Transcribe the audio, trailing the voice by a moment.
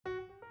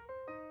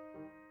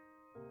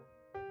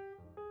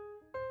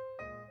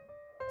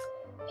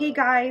Hey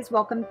guys,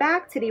 welcome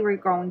back. Today we're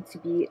going to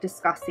be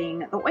discussing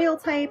the oil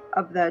type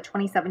of the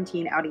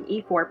 2017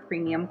 Audi A4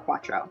 Premium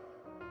Quattro.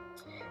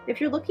 If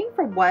you're looking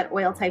for what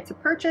oil type to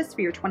purchase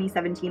for your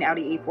 2017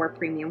 Audi A4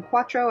 Premium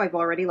Quattro, I've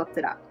already looked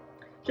it up.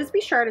 Just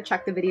be sure to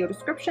check the video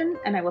description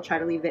and I will try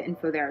to leave the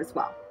info there as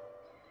well.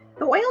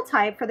 The oil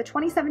type for the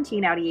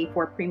 2017 Audi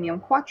A4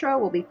 Premium Quattro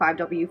will be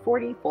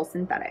 5W40 full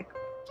synthetic.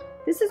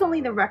 This is only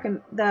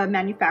the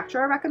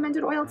manufacturer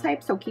recommended oil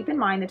type, so keep in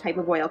mind the type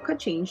of oil could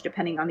change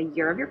depending on the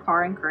year of your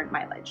car and current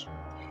mileage.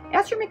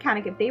 Ask your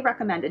mechanic if they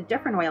recommend a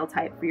different oil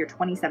type for your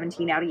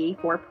 2017 Audi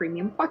A4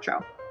 Premium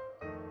Quattro.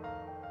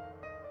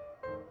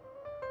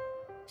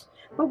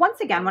 But once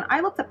again, when I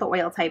looked up the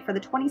oil type for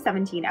the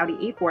 2017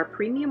 Audi A4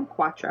 Premium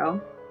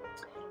Quattro,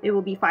 it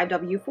will be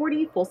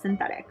 5W40 full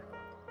synthetic.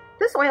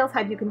 This oil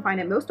type you can find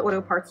at most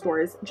auto parts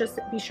stores. Just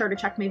be sure to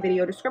check my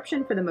video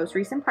description for the most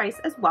recent price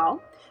as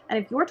well.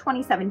 And if your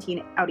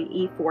 2017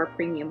 Audi A4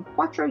 Premium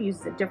Quattro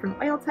uses a different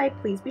oil type,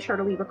 please be sure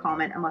to leave a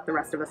comment and let the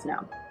rest of us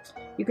know.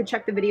 You can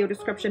check the video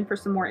description for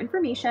some more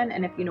information,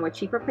 and if you know a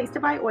cheaper place to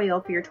buy oil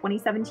for your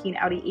 2017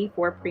 Audi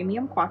A4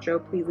 Premium Quattro,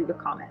 please leave a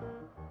comment.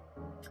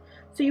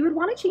 So you would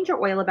want to change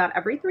your oil about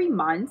every 3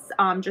 months.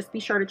 Just be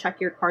sure to check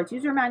your car's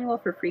user manual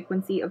for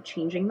frequency of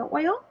changing the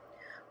oil.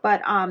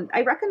 But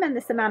I recommend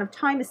this amount of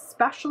time,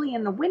 especially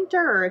in the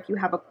winter, or if you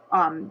have a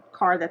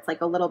car that's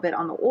like a little bit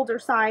on the older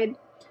side.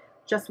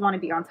 Just want to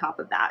be on top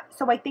of that.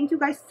 So I thank you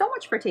guys so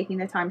much for taking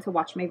the time to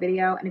watch my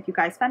video. And if you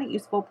guys found it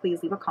useful,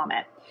 please leave a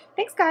comment.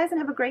 Thanks guys and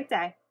have a great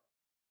day.